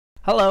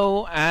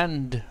Hello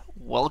and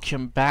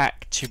welcome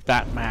back to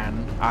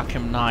Batman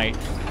Arkham Knight.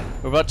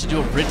 We're about to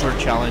do a Riddler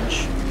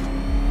challenge.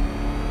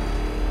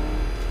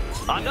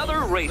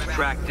 Another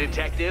racetrack,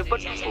 detective,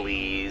 but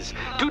please,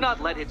 do not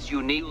let its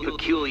unique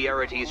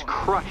peculiarities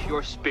crush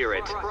your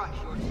spirit.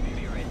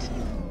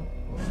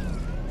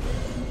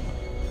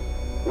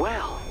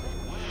 Well,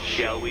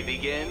 shall we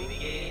begin?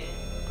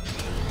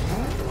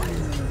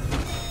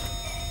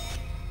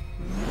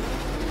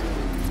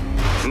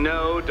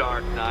 No,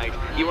 Dark Knight,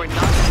 you are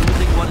not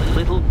losing what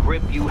little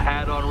grip you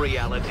had on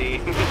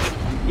reality.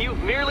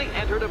 You've merely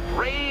entered a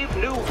brave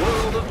new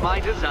world of my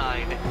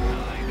design.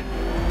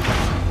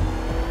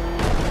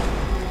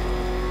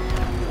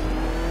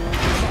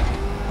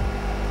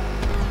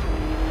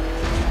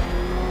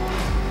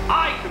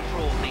 I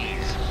control these.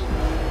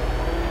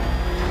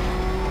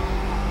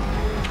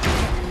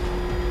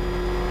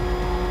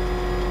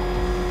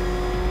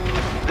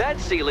 That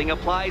ceiling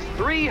applies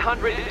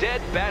 300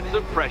 dead bats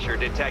of pressure,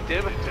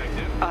 detective.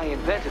 I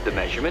invented the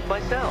measurement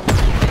myself.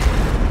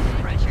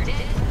 Pressure did.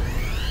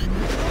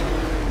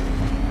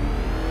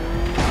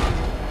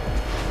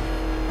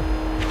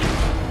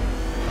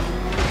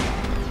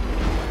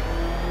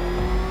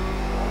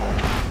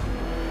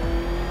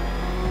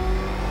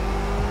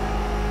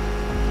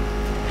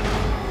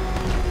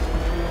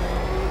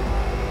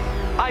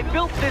 I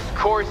built this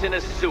course in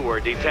a sewer,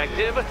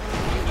 detective.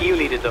 You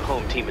needed the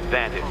home team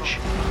advantage.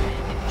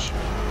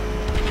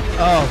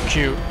 Oh,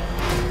 cute.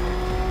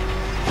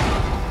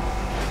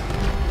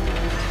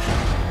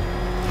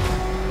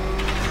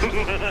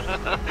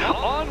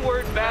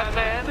 Onward,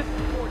 Batman!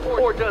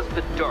 Or does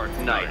the Dark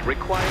Knight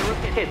require a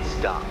pit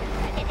stop?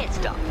 Pit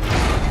stop.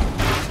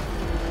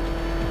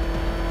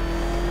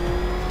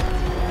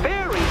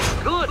 Very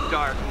good,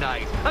 Dark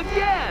Knight!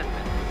 Again!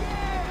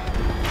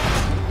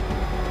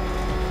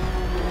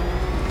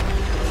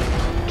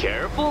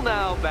 Careful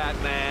now,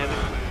 Batman.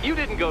 You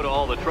didn't go to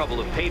all the trouble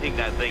of painting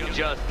that thing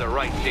just the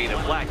right shade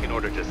of black in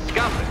order to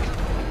scuff it.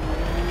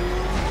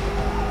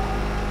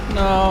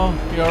 No,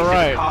 you're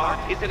right.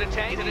 Is it a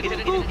tank?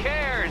 Who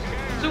cares?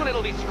 Soon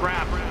it'll be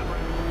scrap.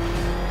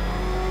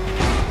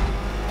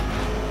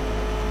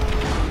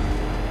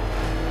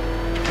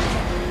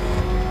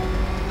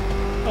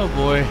 Oh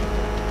boy.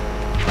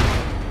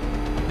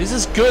 This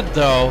is good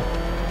though.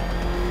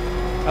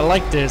 I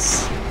like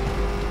this.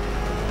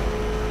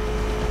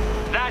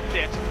 That's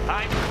it.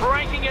 I'm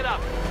cranking it up.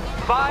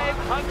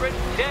 500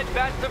 dead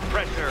bats of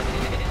pressure.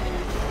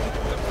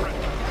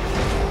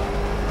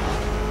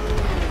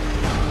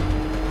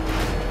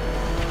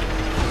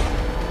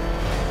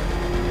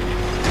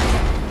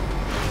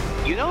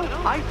 You know,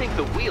 I think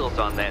the wheels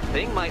on that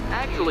thing might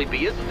actually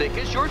be as thick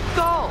as your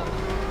skull.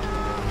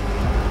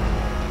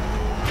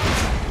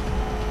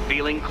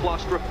 Feeling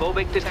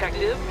claustrophobic,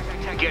 detective?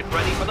 Get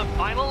ready for the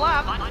final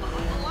lap.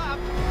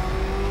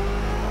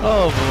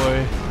 Oh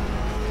boy.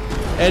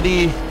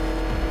 Eddie.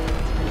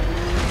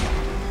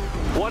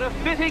 What a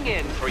fitting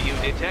end for you,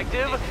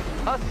 detective.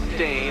 A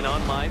stain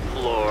on my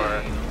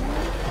floor.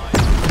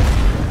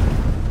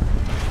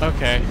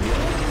 Okay.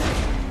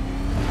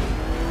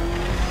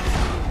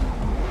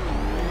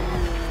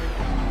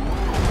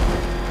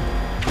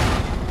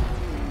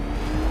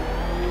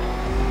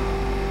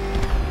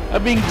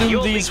 I've been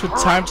doing these with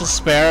time to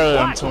spare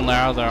until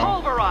now though.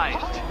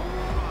 Pulverized.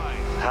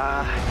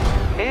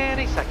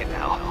 Any second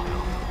now.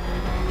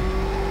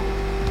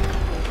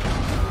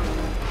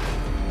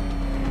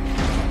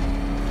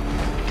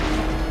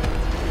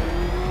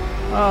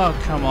 Oh,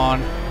 come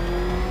on.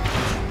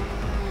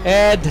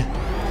 Ed!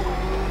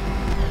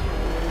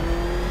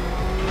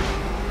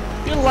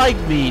 You like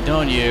me,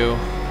 don't you?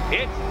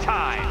 It's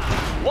time.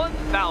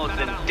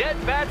 1,000 dead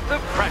bats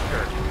of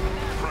pressure.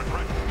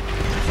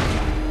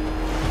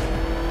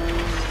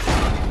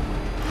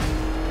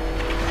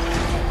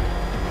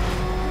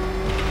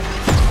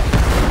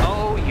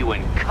 Oh, you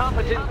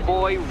incompetent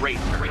boy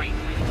racer.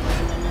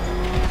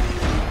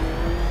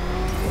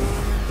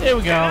 Here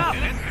we go.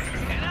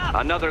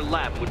 Another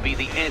lap would be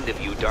the end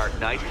of you, Dark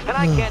Knight, and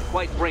I can't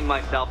quite bring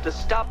myself to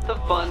stop the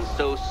fun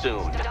so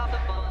soon.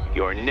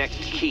 Your next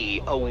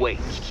key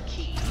awaits.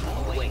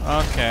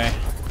 Okay.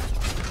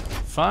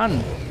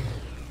 Fun.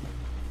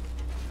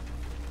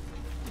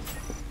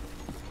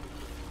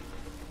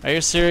 Are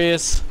you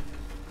serious?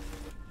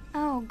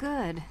 Oh,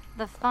 good.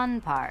 The fun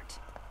part.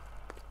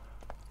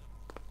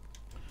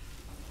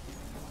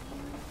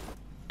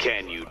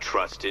 Can you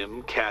trust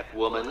him,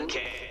 Catwoman?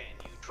 Can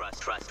you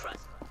trust?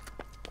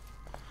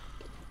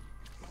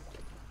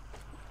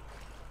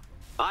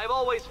 I've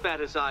always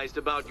fantasized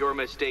about your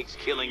mistakes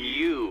killing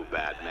you,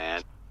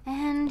 Batman.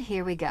 And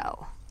here we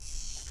go.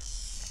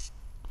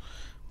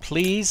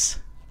 Please?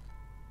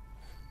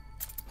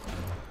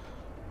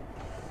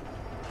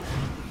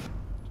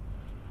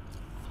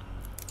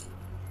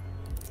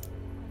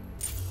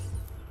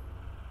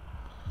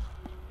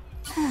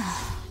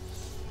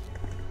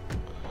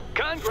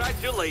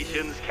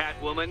 Congratulations,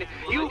 Catwoman.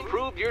 You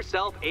proved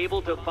yourself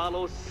able to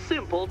follow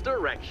simple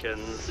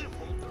directions.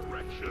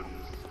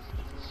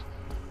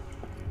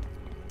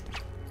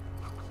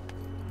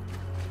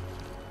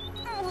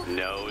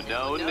 No,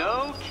 no,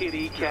 no,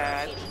 kitty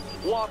cat.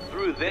 Walk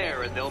through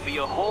there and there'll be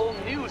a whole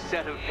new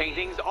set of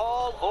paintings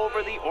all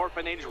over the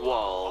orphanage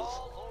walls.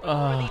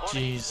 Oh,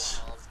 jeez.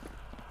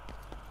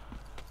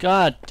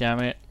 God damn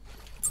it.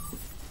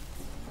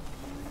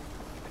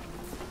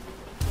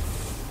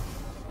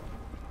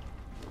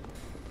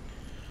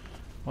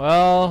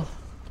 Well...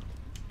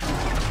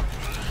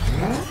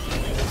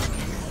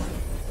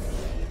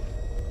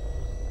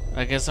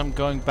 I guess I'm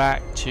going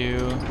back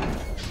to...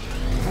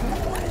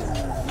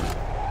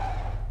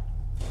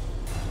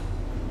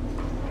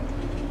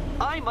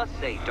 I must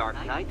say,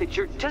 Dark Knight, that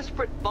your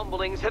desperate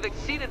fumblings have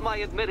exceeded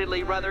my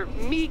admittedly rather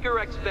meager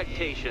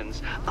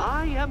expectations.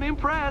 I am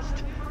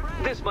impressed.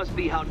 This must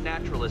be how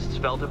naturalists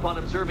felt upon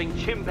observing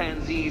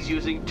chimpanzees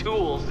using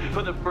tools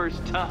for the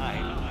first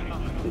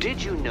time.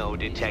 Did you know,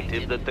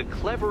 Detective, that the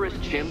cleverest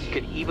chimps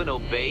can even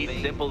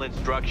obey simple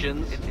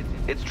instructions?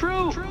 It's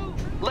true.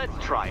 Let's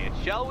try it,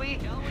 shall we?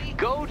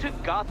 Go to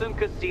Gotham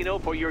Casino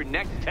for your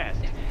next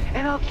test,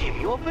 and I'll give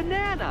you a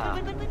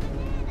banana.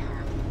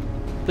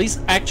 Please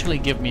actually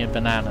give me a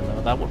banana,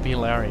 though. That would be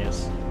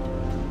hilarious.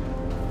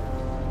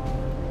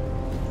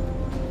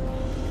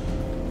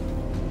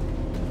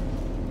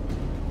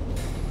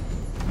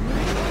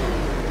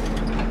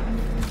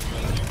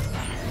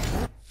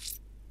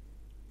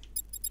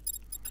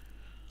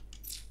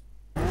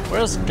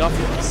 Where's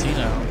Gotham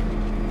Casino?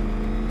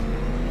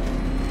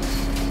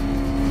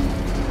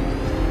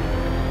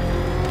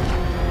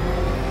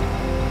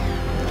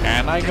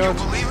 Can I go? Can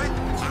you believe it?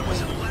 I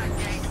was a black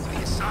gang of the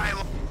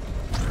asylum.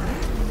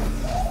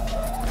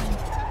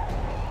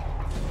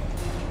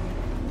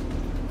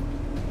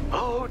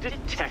 Oh,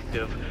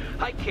 Detective,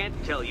 I can't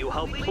tell you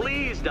how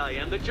pleased I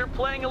am that you're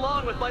playing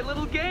along with my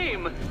little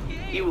game.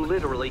 You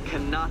literally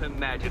cannot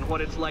imagine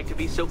what it's like to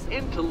be so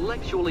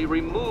intellectually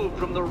removed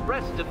from the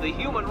rest of the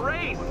human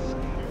race.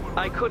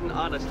 I couldn't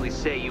honestly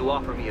say you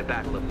offer me a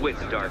battle of wits,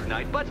 Dark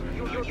Knight, but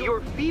your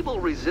feeble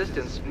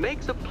resistance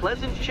makes a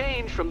pleasant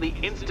change from the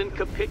instant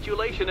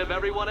capitulation of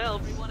everyone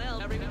else.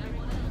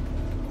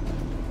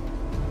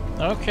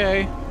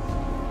 Okay.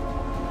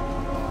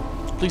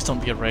 Please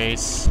don't be a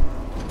race.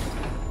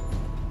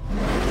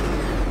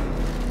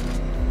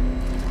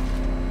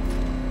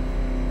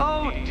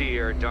 Oh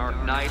dear, Dark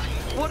Knight.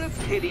 What a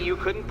pity you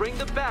couldn't bring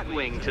the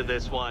Batwing to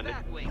this one.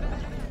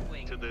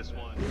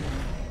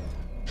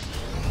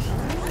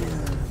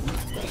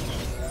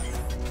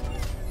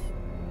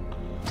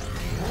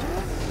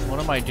 What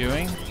am I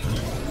doing?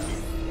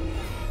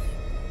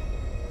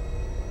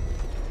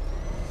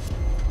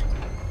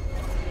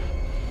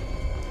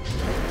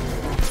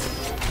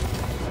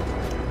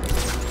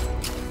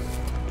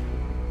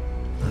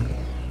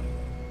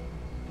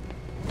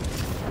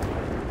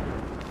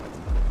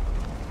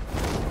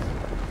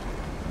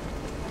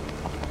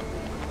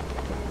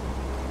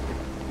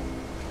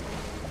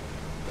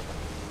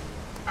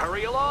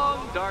 Hurry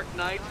along, Dark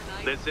Knight.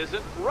 This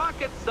isn't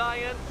rocket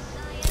science.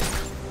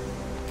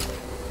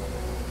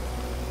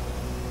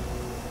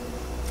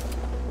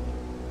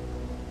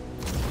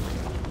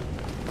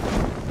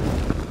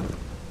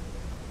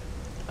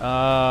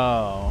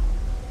 Oh.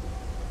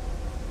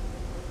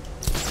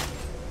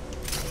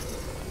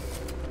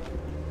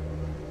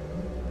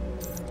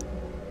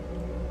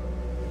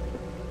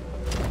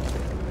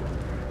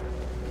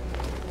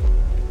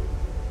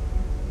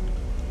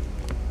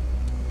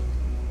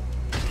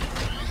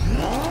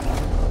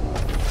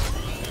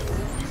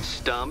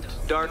 Stumped,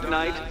 Dark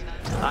Knight?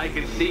 I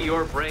can see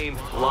your brain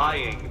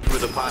flying through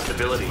the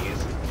possibilities.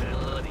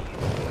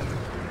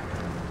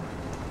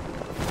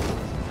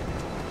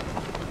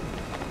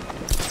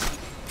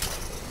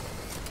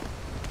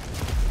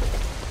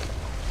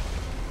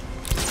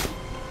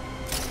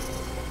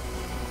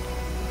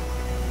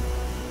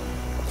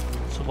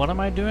 So what am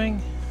I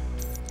doing?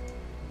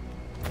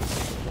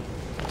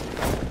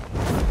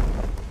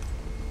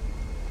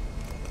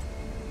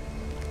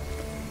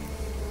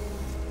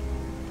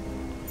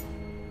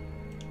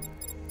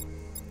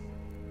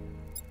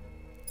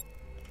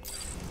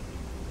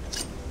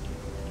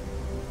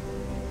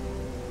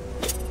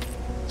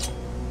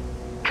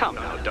 Come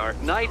now,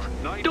 Dark Knight.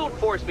 Don't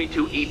force me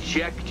to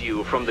eject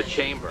you from the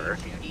chamber.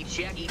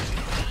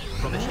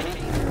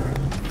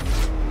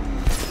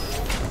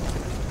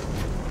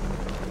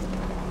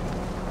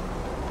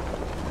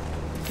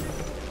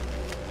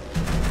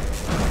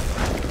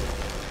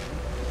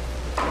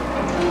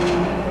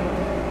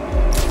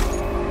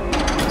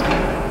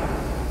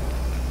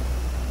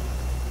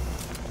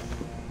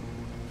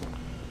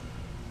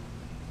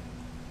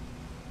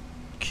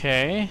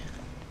 Okay.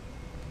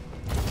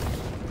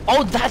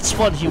 Oh, that's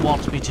what he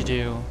wants me to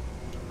do.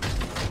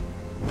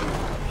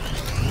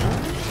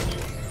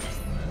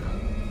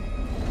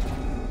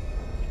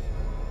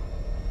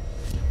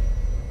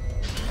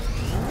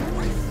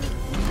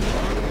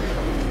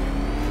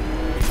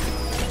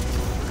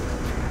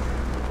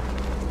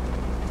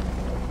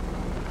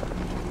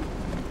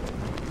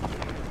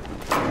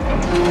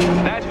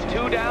 That's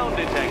 2 down,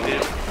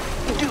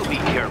 Detective. Do be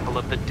careful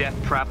of the death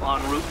trap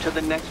en route to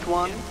the next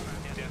one.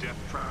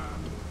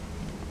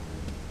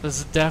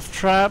 There's a death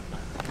trap.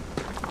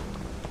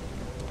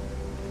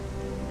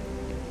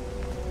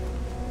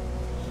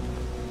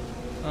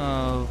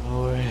 Oh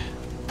boy.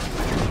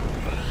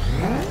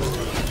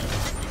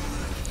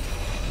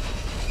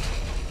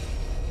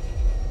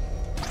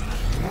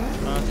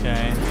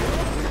 Okay.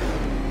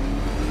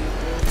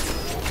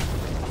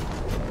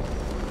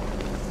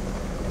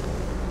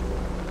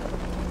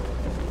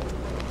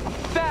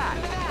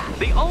 Bat,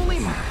 the only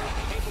man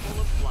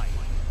capable of flight.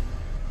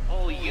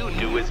 All you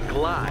do is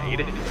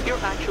glide. You're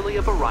actually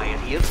a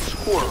variety of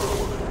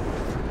squirrel.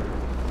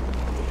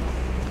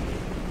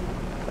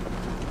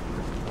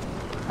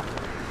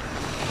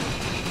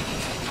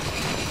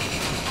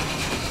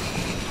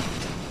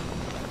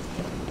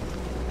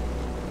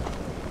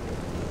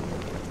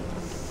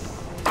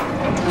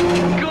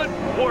 You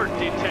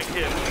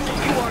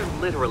are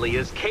literally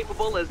as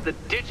capable as the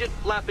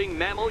digit-flapping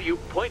mammal you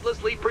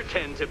pointlessly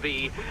pretend to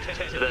be.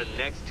 The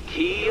next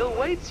key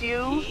awaits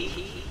you.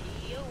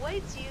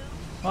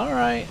 All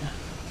right.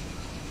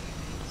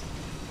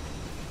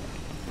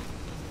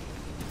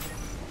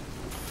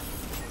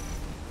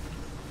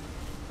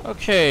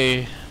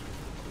 Okay.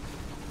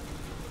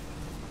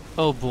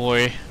 Oh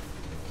boy.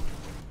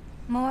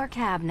 More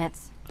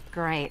cabinets.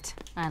 Great.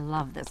 I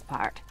love this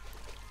part.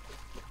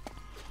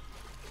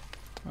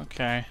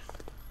 Okay.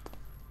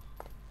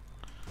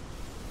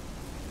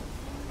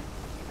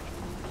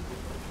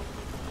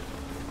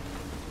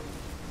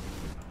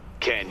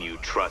 Can you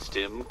trust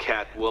him,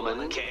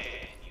 Catwoman? Can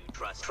you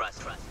trust?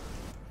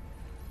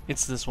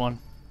 It's this one.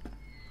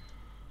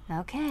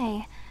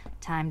 Okay.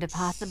 Time to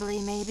possibly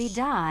maybe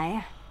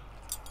die.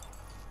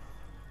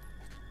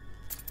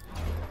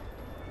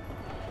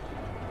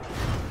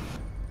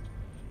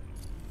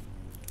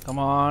 Come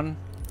on.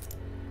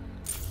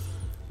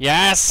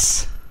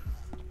 Yes!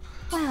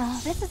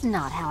 Well, this is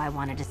not how I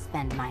wanted to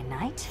spend my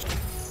night.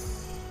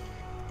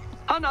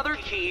 Another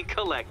key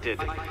collected.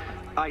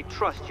 I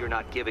trust you're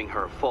not giving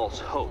her false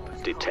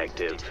hope,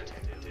 Detective.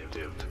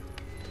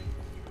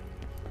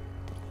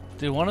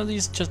 Did one of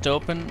these just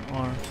open,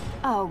 or?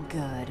 Oh,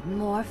 good.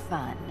 More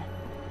fun.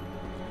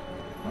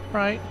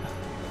 Alright.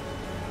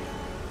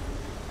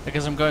 I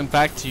guess I'm going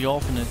back to the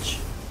orphanage.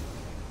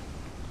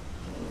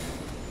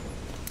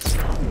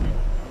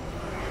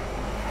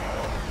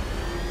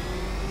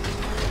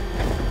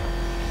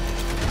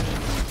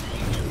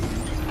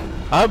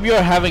 I hope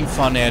you're having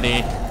fun,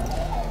 Eddie.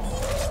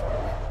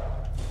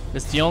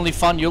 It's the only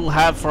fun you'll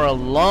have for a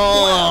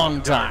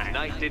long time.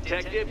 Night,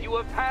 Detective, you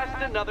have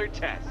passed another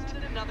test.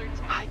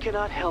 I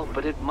cannot help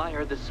but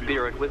admire the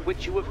spirit with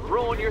which you have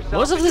thrown yourself.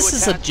 Most of into this a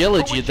is task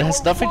agility. for which That has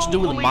you're nothing to do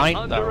with the woefully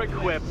mind, though.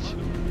 under-equipped.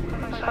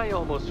 I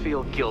almost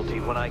feel guilty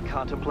when I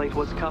contemplate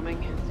what's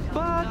coming,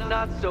 but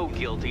not so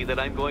guilty that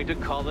I'm going to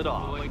call it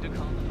off.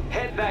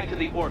 Head back to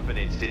the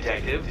orphanage,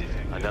 Detective.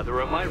 Another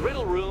of my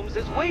riddle rooms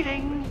is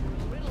waiting.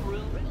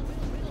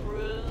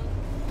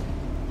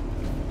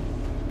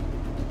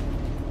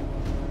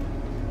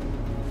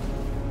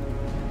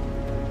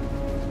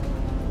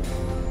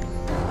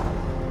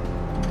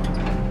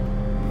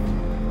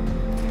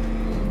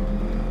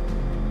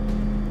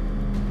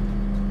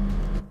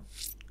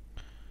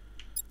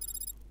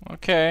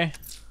 Okay.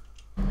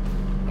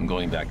 I'm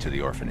going back to the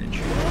orphanage.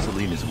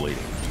 Celine is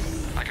waiting.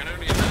 I can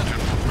only imagine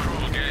what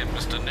cruel game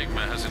Mr.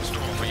 Nigma has in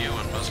store for you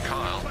and Ms.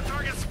 Kyle.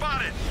 Target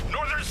spotted!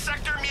 Northern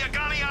sector,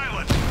 Miyagani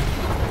Island!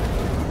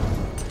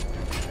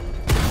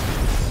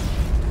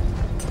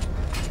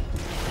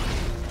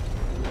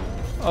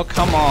 Oh,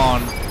 come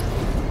on.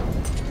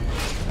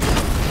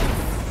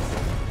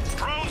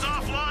 Drones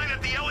offline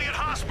at the Elliott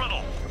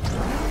Hospital!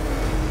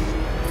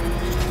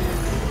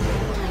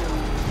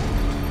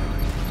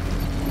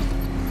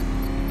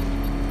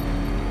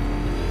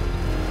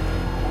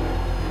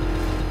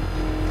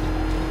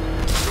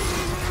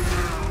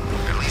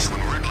 At least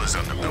when Riddler's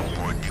on the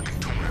billboard, you can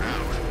tune it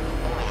out.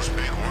 All those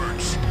big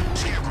words.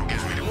 Scarecrow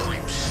gives me the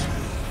creeps.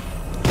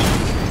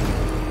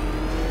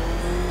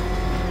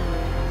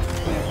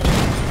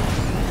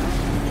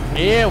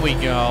 Here we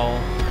go.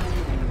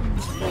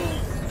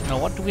 Now,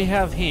 what do we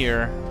have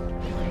here?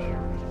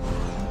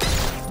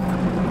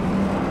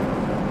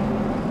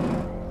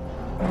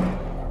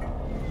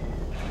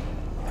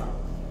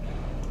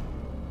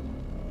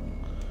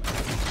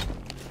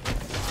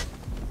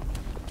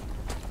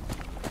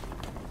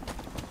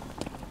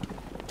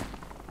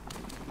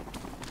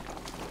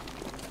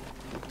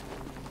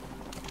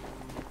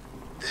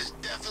 There's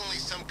definitely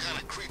some kind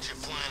of creature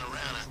flying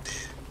around out there.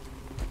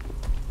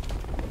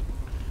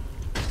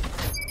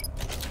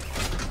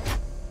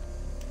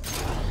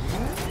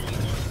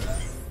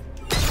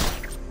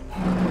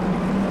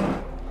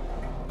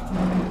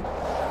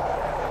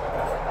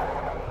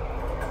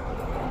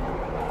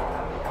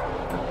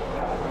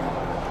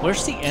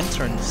 Where's the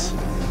entrance?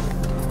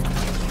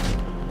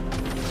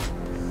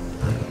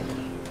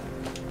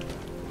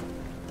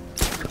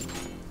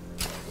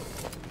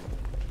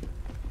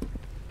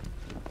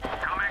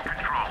 Command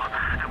control.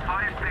 The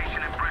fire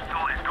station in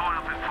Bristol is going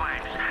up in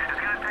flames. It's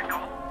gonna take the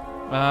whole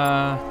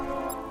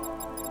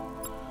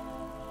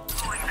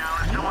now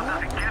if someone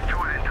doesn't get to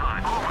it in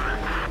time. Over.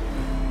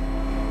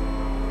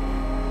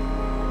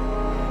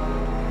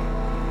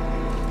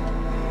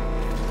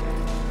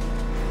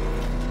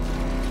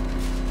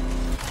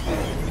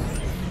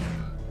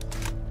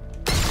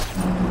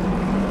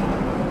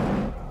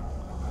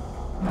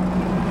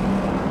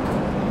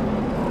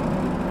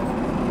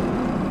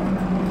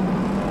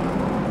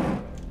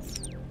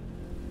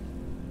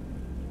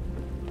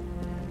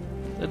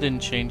 didn't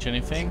change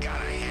anything.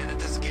 Gotta hand it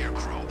to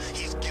Scarecrow.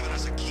 He's given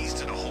us the keys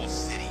to the whole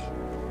city.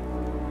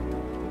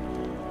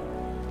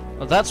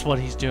 Well, that's what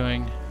he's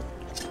doing.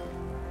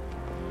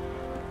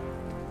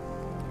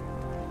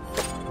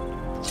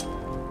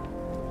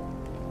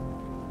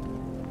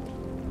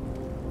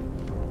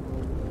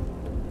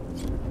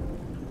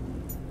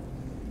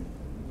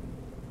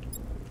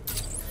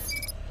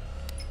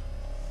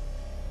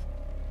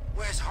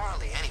 Where's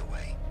Harley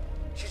anyway?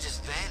 She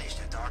just vanished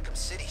after Arkham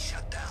City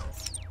shut down.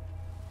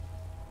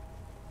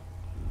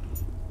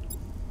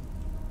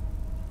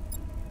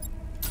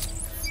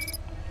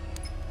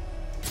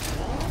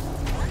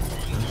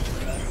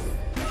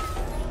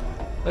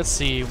 Let's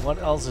see, what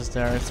else is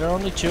there? Is there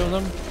only 2 of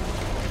them?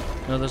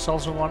 No, there's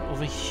also one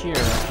over here.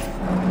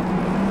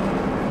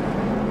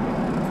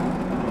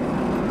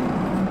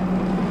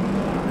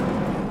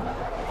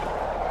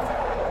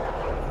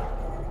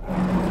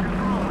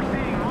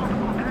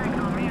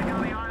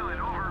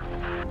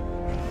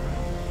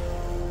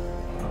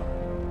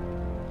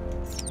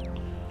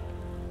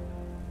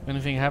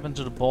 Anything happened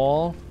to the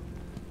ball?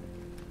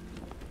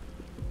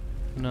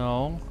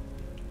 No.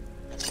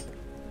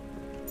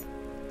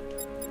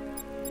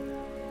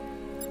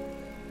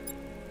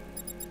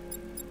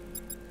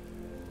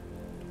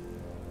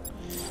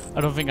 I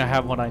don't think I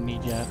have what I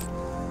need yet.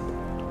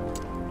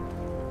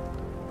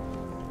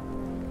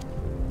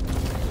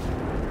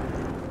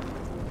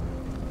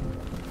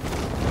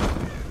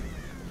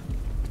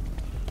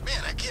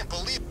 Man, I can't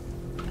believe.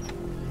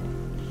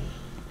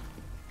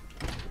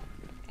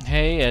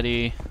 Hey,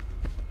 Eddie.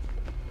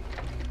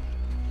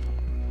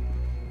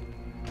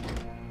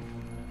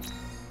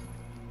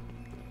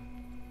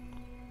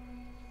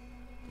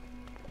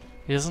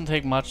 It doesn't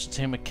take much to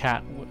tame a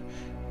cat.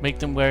 Make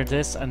them wear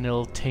this and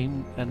they'll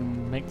tame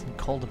and make them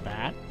call the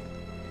bat.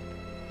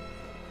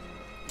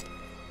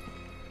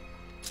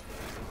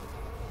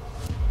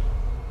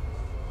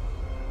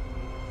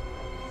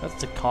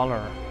 That's the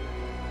collar.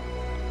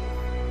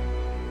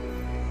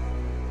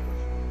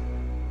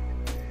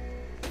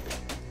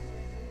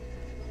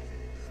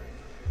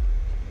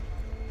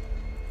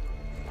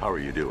 How are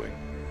you doing?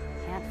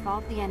 Can't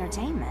fault the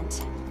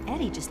entertainment.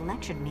 Eddie just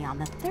lectured me on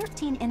the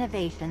 13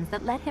 innovations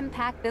that let him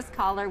pack this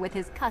collar with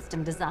his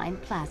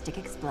custom-designed plastic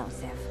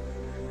explosive.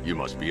 You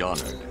must be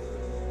honored.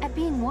 At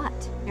being what?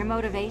 Your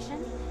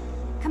motivation?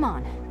 Come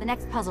on, the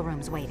next puzzle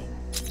room's waiting.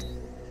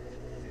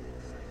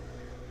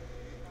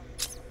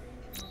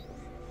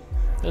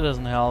 That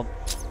doesn't help.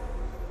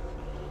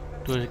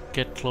 Do I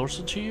get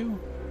closer to you?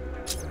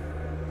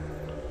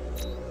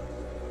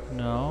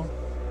 No.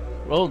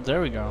 Oh,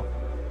 there we go.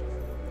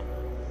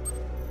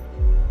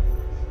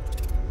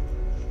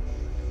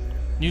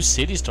 New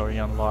city story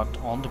unlocked,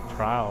 on the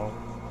prowl.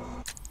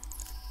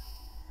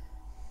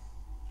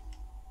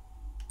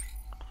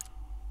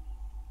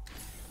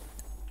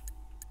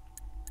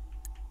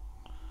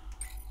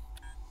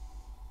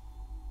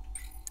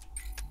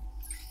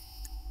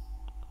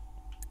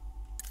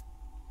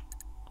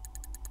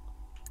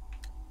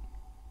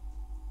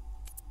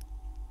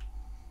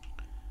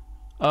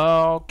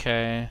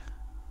 Okay.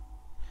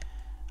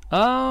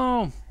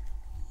 Oh.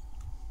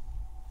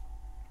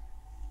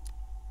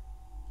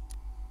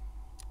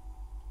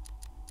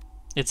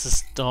 It's a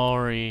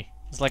story.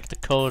 It's like the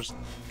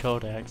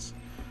codex.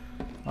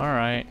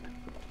 Alright.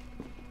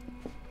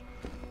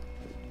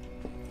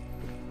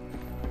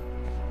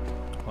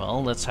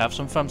 Well, let's have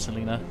some fun,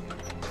 Selena.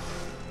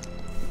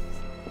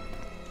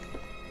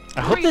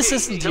 I hope this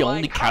isn't the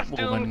only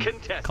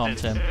Catwoman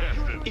content.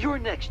 Your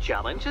next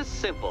challenge is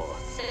simple.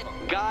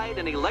 Guide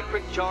an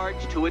electric charge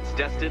to its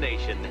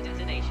destination.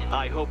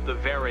 I hope the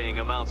varying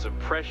amounts of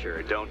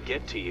pressure don't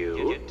get to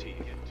you.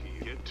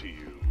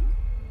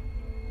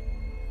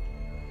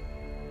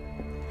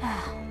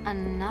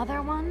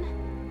 Another one?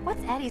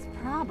 What's Eddie's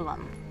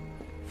problem?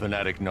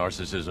 Fanatic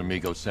narcissism,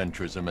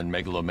 egocentrism, and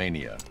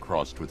megalomania,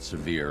 crossed with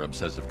severe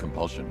obsessive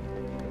compulsion.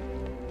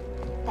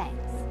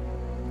 Thanks.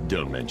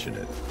 Don't mention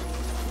it.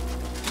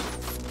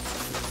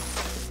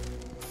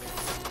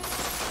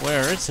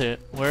 Where is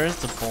it? Where is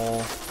the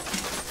ball?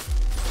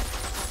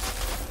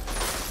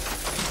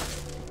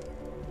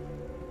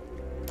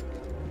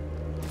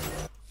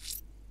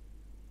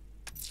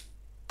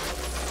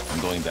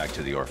 I'm going back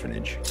to the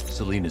orphanage.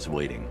 Selena's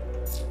waiting.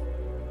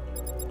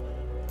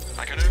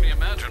 I can only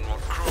imagine what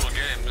cruel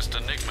game Mr.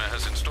 Nigma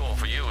has in store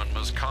for you and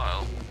Ms.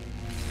 Kyle.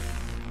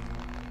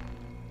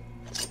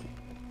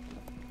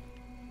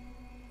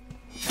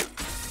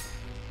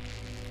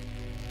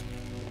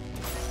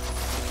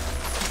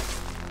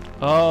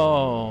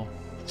 Oh.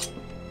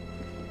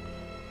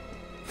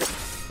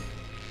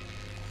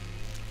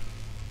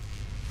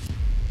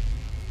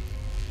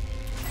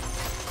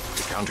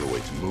 The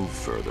counterweights move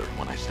further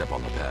when I step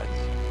on the pads.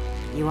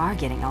 You are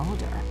getting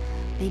older.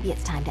 Maybe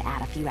it's time to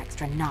add a few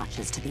extra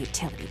notches to the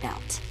utility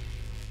belt.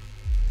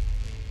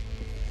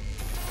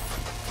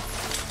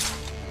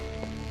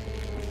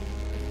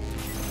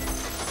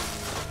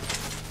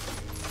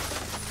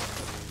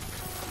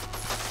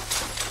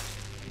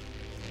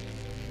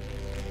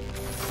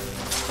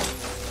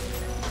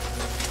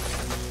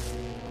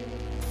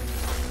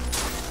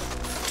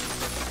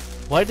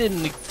 Why didn't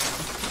he...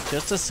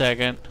 Just a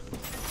second.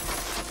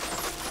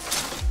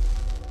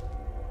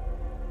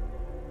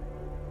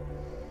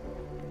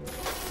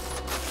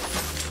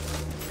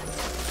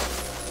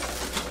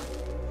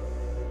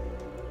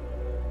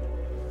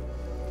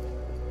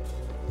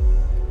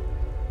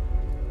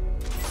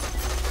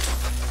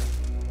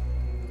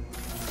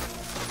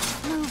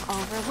 Move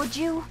over, would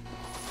you?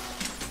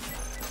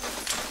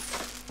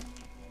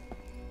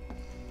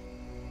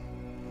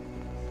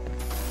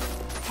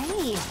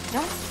 Hey,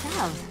 don't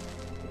shove.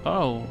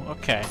 Oh,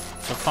 okay.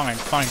 So fine.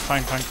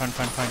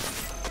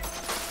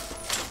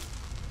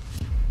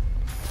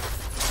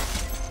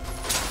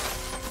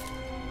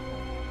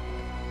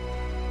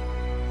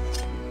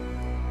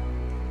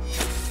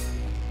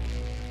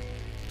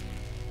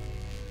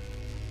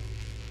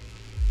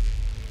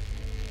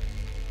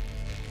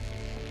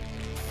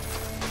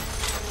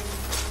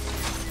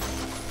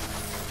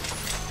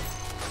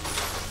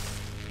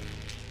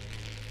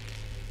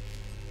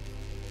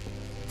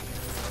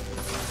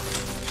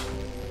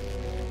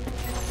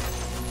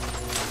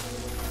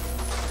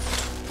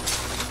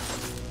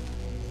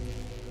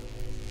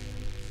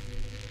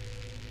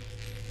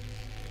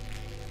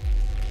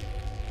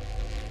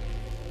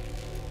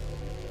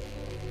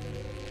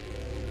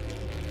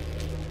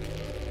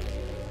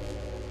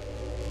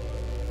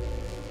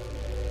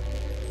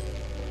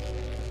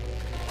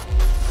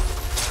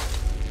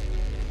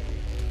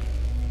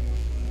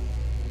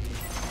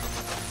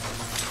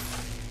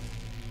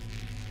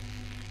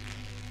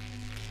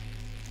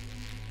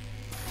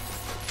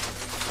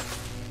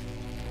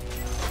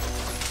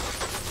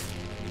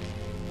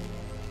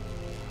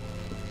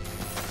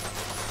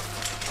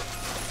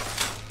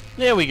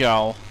 There we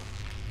go.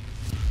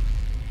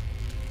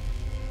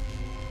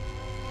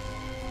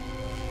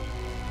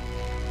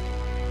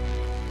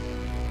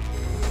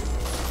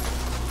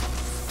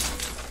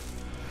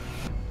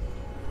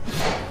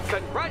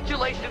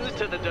 Congratulations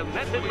to the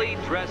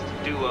dementedly dressed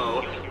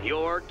duo.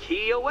 Your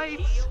key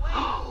awaits.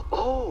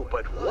 Oh,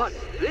 but what's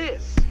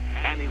this?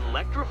 An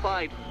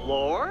electrified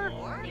floor?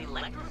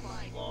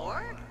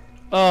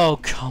 Oh,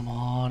 come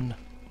on.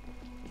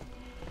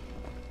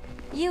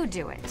 You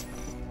do it.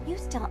 You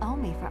still owe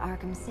me for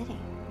Arkham City.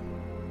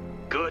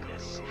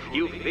 Goodness,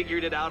 you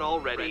figured it out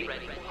already.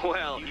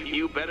 Well,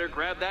 you better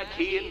grab that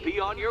key and be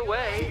on your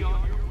way.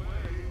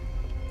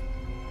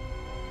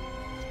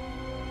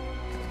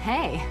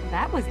 Hey,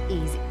 that was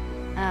easy.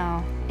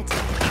 Oh, it's...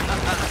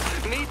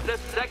 Meet the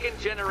second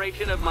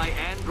generation of my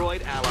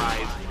android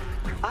allies.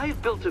 I've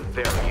built a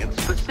variant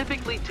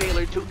specifically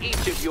tailored to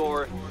each of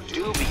your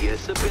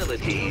dubious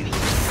abilities.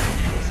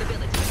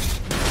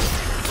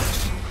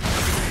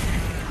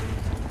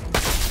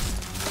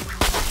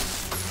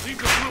 Leave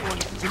the blue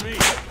ones to me.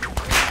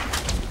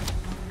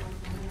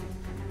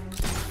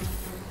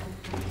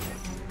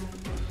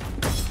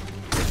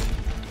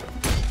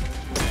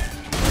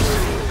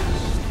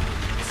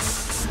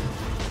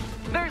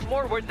 There's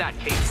more where that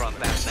came from,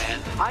 Batman.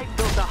 I've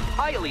built a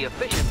highly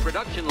efficient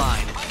production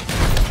line.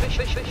 You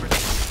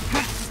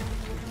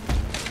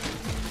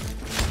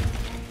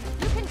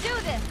can do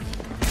this!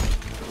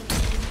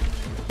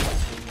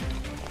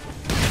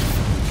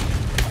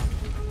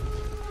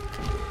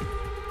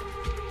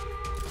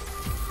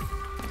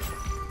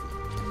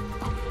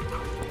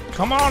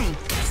 Come on!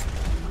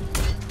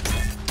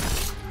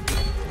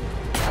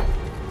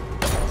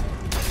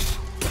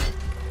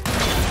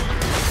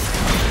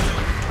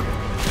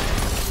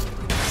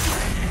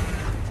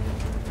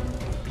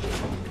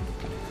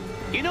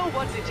 You know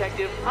what,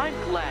 Detective? I'm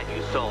glad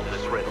you solved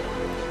this riddle.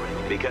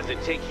 Because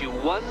it takes you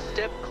one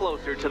step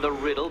closer to the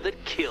riddle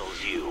that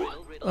kills you.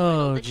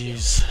 Oh,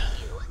 jeez.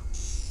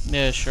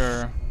 Yeah,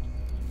 sure.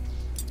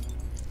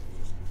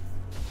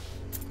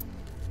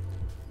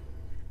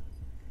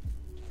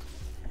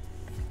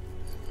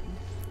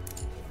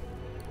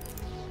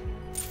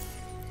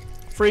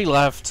 Free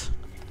left.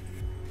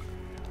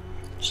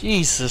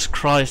 Jesus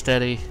Christ,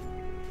 Eddie.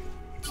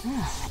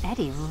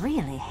 Eddie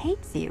really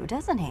hates you,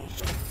 doesn't he?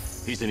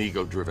 He's an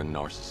ego-driven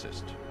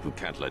narcissist who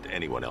can't let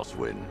anyone else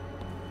win.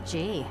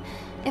 Gee,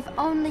 if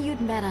only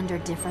you'd met under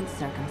different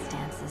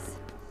circumstances.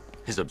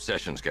 His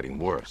obsession's getting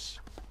worse.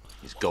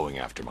 He's going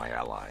after my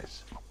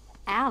allies.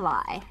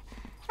 Ally?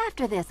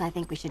 After this, I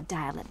think we should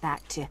dial it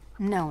back to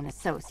known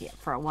associate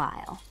for a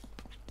while.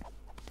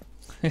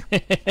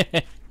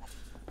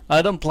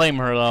 I don't blame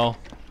her, though.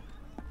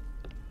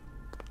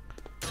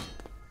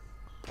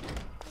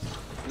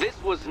 This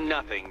was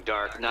nothing,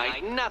 Dark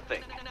Knight,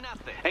 nothing.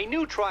 A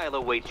new trial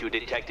awaits you,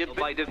 Detective,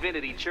 by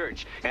Divinity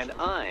Church, and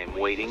I'm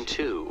waiting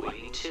too.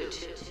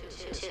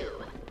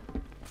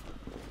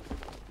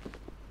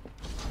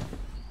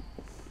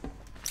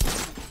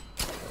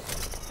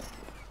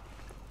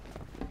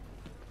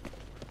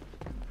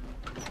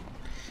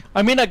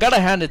 I mean, I gotta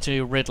hand it to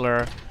you,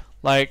 Riddler.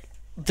 Like,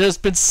 there's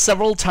been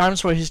several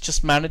times where he's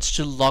just managed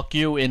to lock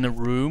you in a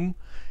room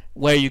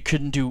where you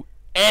couldn't do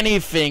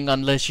anything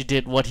unless you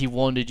did what he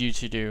wanted you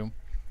to do.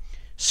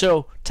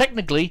 So,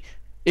 technically,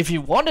 if he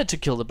wanted to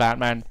kill the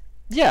Batman,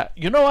 yeah,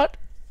 you know what?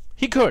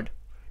 He could.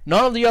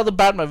 None of the other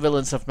Batman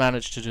villains have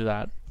managed to do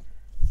that.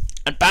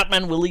 And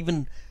Batman will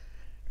even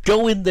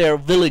go in there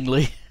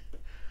willingly.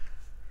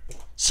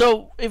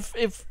 So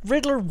if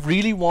Riddler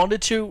really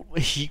wanted to,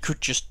 he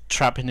could just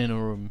trap him in a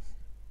room,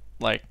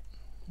 like,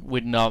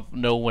 with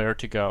nowhere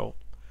to go.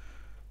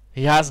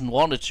 He hasn't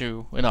wanted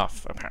to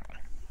enough, apparently.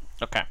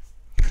 Okay.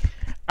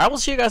 I will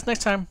see you guys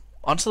next time.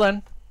 Until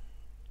then,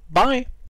 bye.